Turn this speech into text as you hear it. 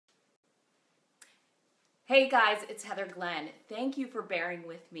Hey guys, it's Heather Glenn. Thank you for bearing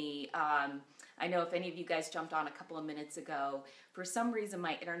with me. I know if any of you guys jumped on a couple of minutes ago, for some reason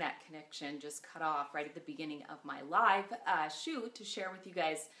my internet connection just cut off right at the beginning of my live shoot to share with you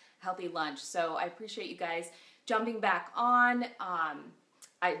guys healthy lunch. So I appreciate you guys jumping back on.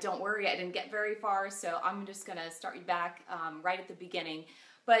 Don't worry, I didn't get very far, so I'm just gonna start you back right at the beginning.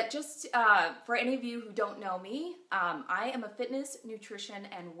 But just for any of you who don't know me, I am a fitness, nutrition,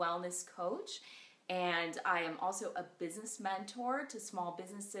 and wellness coach. And I am also a business mentor to small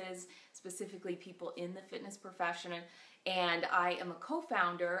businesses, specifically people in the fitness profession. And I am a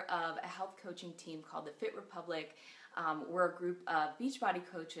co-founder of a health coaching team called the Fit Republic. We're a group of Beachbody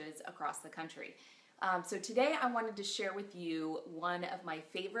coaches across the country. So today I wanted to share with you one of my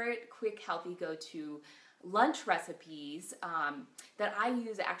favorite quick, healthy, go-to lunch recipes that I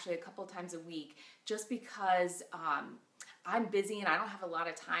use actually a couple times a week just because I'm busy and I don't have a lot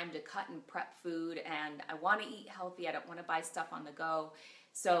of time to cut and prep food, and I want to eat healthy. I don't want to buy stuff on the go.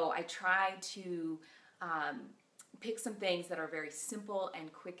 So I try to pick some things that are very simple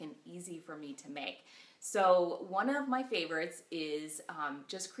and quick and easy for me to make. So one of my favorites is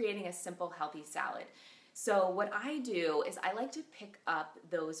just creating a simple healthy salad. So what I do is I like to pick up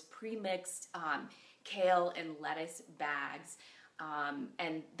those pre-mixed kale and lettuce bags,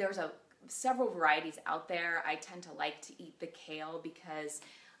 and there's several varieties out there. I tend to like to eat the kale because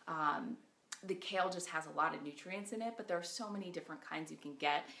the kale just has a lot of nutrients in it, but there are so many different kinds you can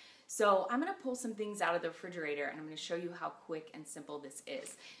get. So I'm going to pull some things out of the refrigerator and I'm going to show you how quick and simple this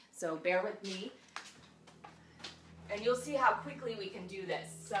is. So bear with me and you'll see how quickly we can do this.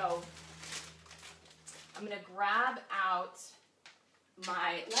 So I'm going to grab out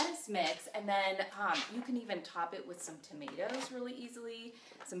my lettuce mix, and then you can even top it with some tomatoes really easily,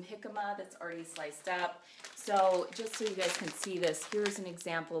 some jicama that's already sliced up. So just so you guys can see this, here's an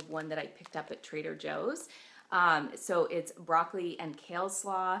example of one that I picked up at Trader Joe's. So it's broccoli and kale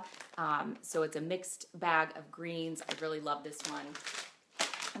slaw. So it's a mixed bag of greens. I really love this one.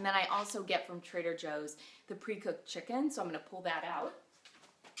 And then I also get from Trader Joe's the pre-cooked chicken, so I'm going to pull that out.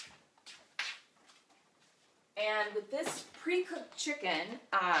 And with this pre-cooked chicken,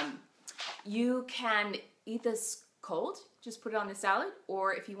 you can eat this cold, just put it on the salad,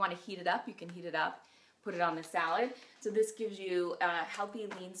 or if you want to heat it up, you can heat it up, put it on the salad. So this gives you a healthy,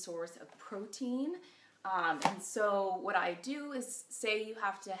 lean source of protein. And so what I do is, say you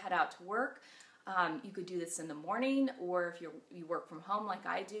have to head out to work, you could do this in the morning, or if you work from home like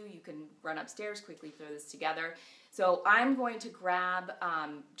I do, you can run upstairs, quickly throw this together. So I'm going to grab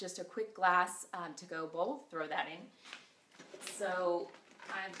just a quick glass to-go bowl, throw that in. So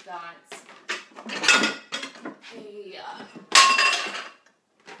I've got a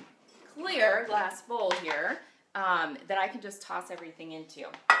clear glass bowl here that I can just toss everything into.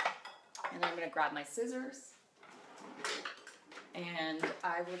 And I'm going to grab my scissors. And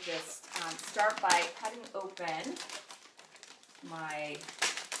I will just start by cutting open my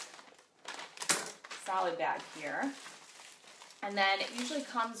salad bag here. And then it usually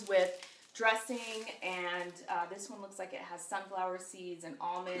comes with dressing, and this one looks like it has sunflower seeds and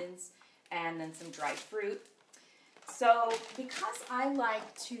almonds and then some dried fruit. So because I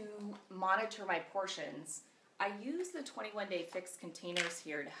like to monitor my portions, I use the 21-day fixed containers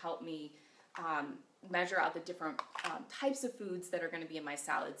here to help me measure out the different types of foods that are going to be in my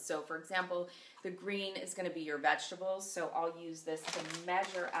salad. So for example, the green is going to be your vegetables, so I'll use this to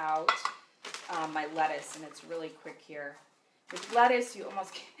measure out my lettuce, and it's really quick here. With lettuce, you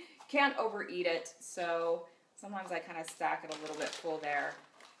almost can't overeat it, so sometimes I kind of stack it a little bit full there.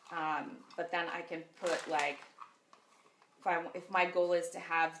 But then I can put, like, if my goal is to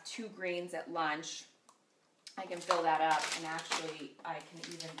have 2 greens at lunch, I can fill that up, and actually I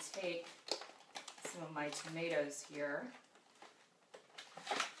can even take some of my tomatoes here.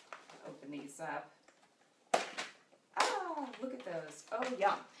 Open these up. Oh, look at those. Oh,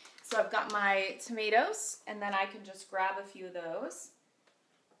 yum. So I've got my tomatoes, and then I can just grab a few of those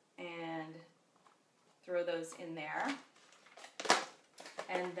and throw those in there.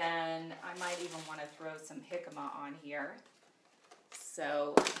 And then I might even want to throw some jicama on here.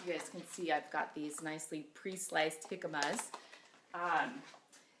 So you guys can see I've got these nicely pre-sliced jicamas.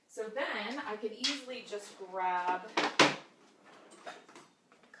 So then I could easily just grab a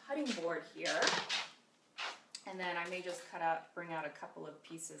cutting board here. And then I may just bring out a couple of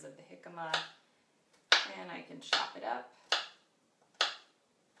pieces of the jicama, and I can chop it up.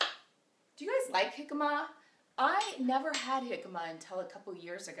 Do you guys like jicama? I never had jicama until a couple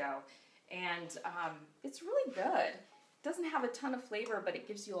years ago, and it's really good. It doesn't have a ton of flavor, but it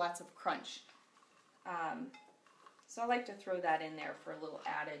gives you lots of crunch. So I like to throw that in there for a little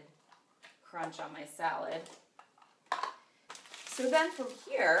added crunch on my salad. So then from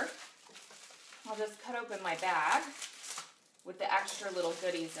here, I'll just cut open my bag with the extra little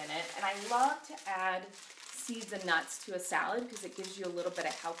goodies in it. And I love to add seeds and nuts to a salad because it gives you a little bit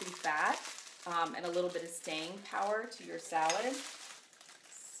of healthy fat and a little bit of staying power to your salad.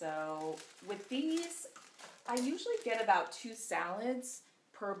 So with these, I usually get about 2 salads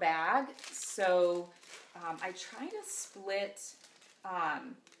per bag. So I try to split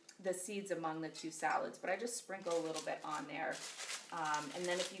the seeds among the 2 salads, but I just sprinkle a little bit on there. And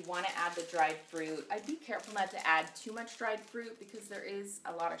then if you want to add the dried fruit, I'd be careful not to add too much dried fruit because there is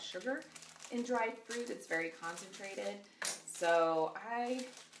a lot of sugar in dried fruit. It's very concentrated. So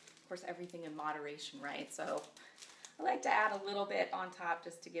of course, everything in moderation, right? So I like to add a little bit on top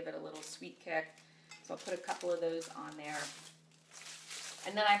just to give it a little sweet kick. So I'll put a couple of those on there.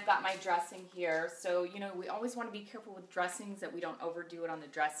 And then I've got my dressing here. So, you know, we always want to be careful with dressings that we don't overdo it on the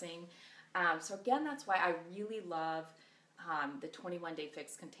dressing. So again, that's why I really love the 21-day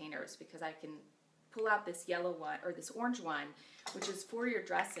fix containers, because I can pull out this yellow one or this orange one, which is for your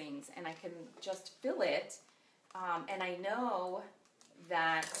dressings, and I can just fill it. And I know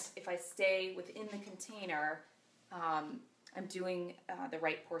that if I stay within the container, I'm doing the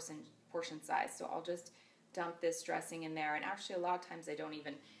right portion size. So I'll just dump this dressing in there, and actually a lot of times I don't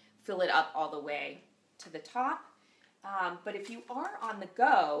even fill it up all the way to the top. But if you are on the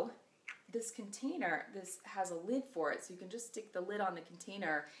go, this container, this has a lid for it, so you can just stick the lid on the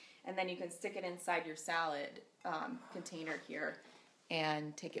container, and then you can stick it inside your salad container here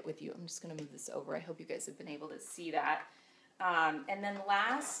and take it with you. I'm just going to move this over. I hope you guys have been able to see that. And then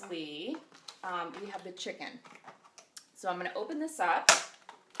lastly, we have the chicken. So I'm going to open this up.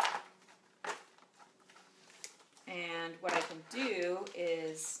 And what I can do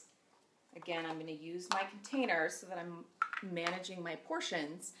is, again, I'm going to use my containers so that I'm managing my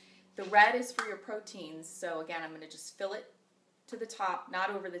portions. The red is for your proteins. So again, I'm going to just fill it to the top, not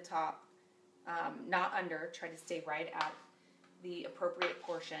over the top, not under. Try to stay right at the appropriate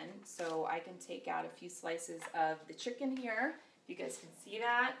portion. So I can take out a few slices of the chicken here, if you guys can see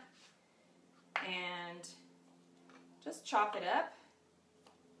that, and just chop it up.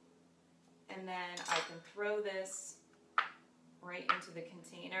 And then I can throw this right into the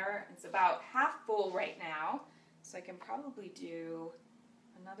container. It's about half full right now, so I can probably do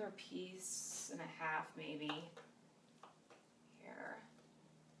another piece and a half maybe here.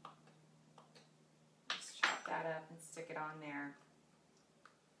 Just chop that up and stick it on there.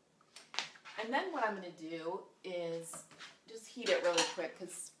 And then what I'm going to do is just heat it really quick,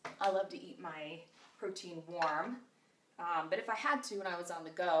 because I love to eat my protein warm. But if I had to when I was on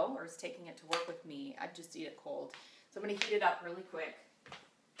the go or was taking it to work with me, I'd just eat it cold. So I'm going to heat it up really quick.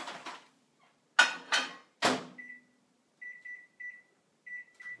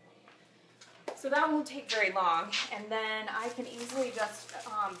 So that won't take very long. And then I can easily just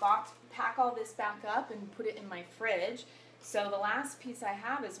pack all this back up and put it in my fridge. So the last piece I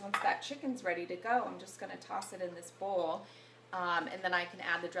have is, once that chicken's ready to go, I'm just going to toss it in this bowl. And then I can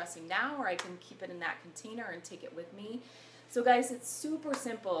add the dressing now, or I can keep it in that container and take it with me. So guys, it's super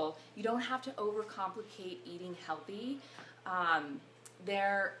simple. You don't have to overcomplicate eating healthy.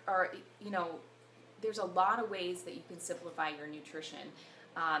 There are, there's a lot of ways that you can simplify your nutrition.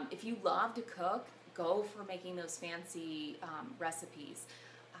 If you love to cook, go for making those fancy recipes.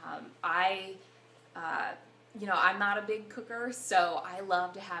 I'm not a big cooker, so I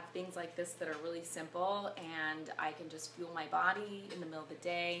love to have things like this that are really simple, and I can just fuel my body in the middle of the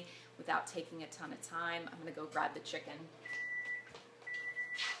day without taking a ton of time. I'm going to go grab the chicken.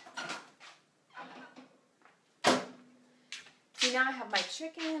 So now I have my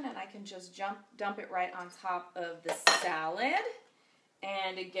chicken, and I can just dump it right on top of the salad.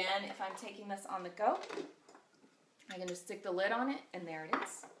 And again, if I'm taking this on the go, I can just stick the lid on it, and there it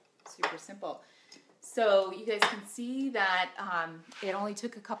is. Super simple. So you guys can see that it only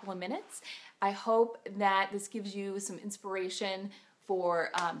took a couple of minutes. I hope that this gives you some inspiration for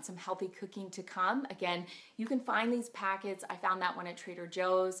some healthy cooking to come. Again, you can find these packets. I found that one at Trader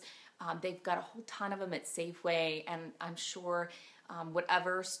Joe's. They've got a whole ton of them at Safeway, and I'm sure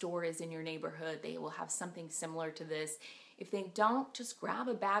whatever store is in your neighborhood, they will have something similar to this. If they don't, just grab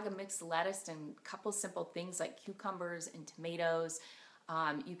a bag of mixed lettuce and a couple simple things like cucumbers and tomatoes.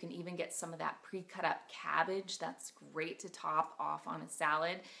 You can even get some of that pre-cut up cabbage. That's great to top off on a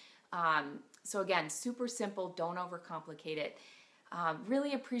salad. So again, super simple, don't overcomplicate it.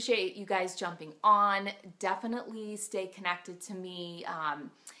 Really appreciate you guys jumping on. Definitely stay connected to me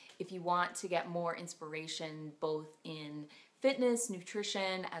if you want to get more inspiration both in fitness,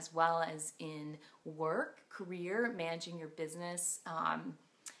 nutrition, as well as in work, career, managing your business.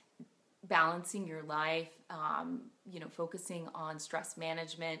 balancing your life, you know, focusing on stress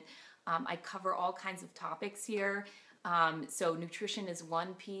management. I cover all kinds of topics here. So nutrition is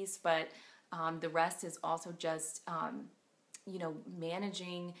one piece, but the rest is also just, you know,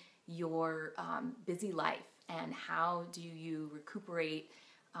 managing your busy life and how do you recuperate,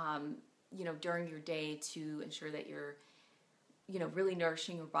 you know, during your day to ensure that you're, you know, really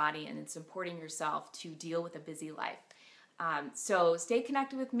nourishing your body and supporting yourself to deal with a busy life. So stay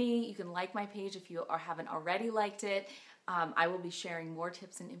connected with me. You can like my page if you haven't already liked it. I will be sharing more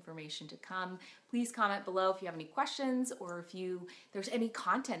tips and information to come. Please comment below if you have any questions or if there's any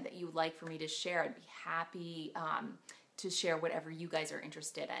content that you would like for me to share. I'd be happy to share whatever you guys are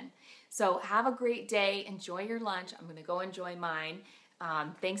interested in. So have a great day. Enjoy your lunch. I'm going to go enjoy mine.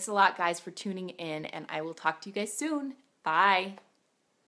 Thanks a lot, guys, for tuning in, and I will talk to you guys soon. Bye.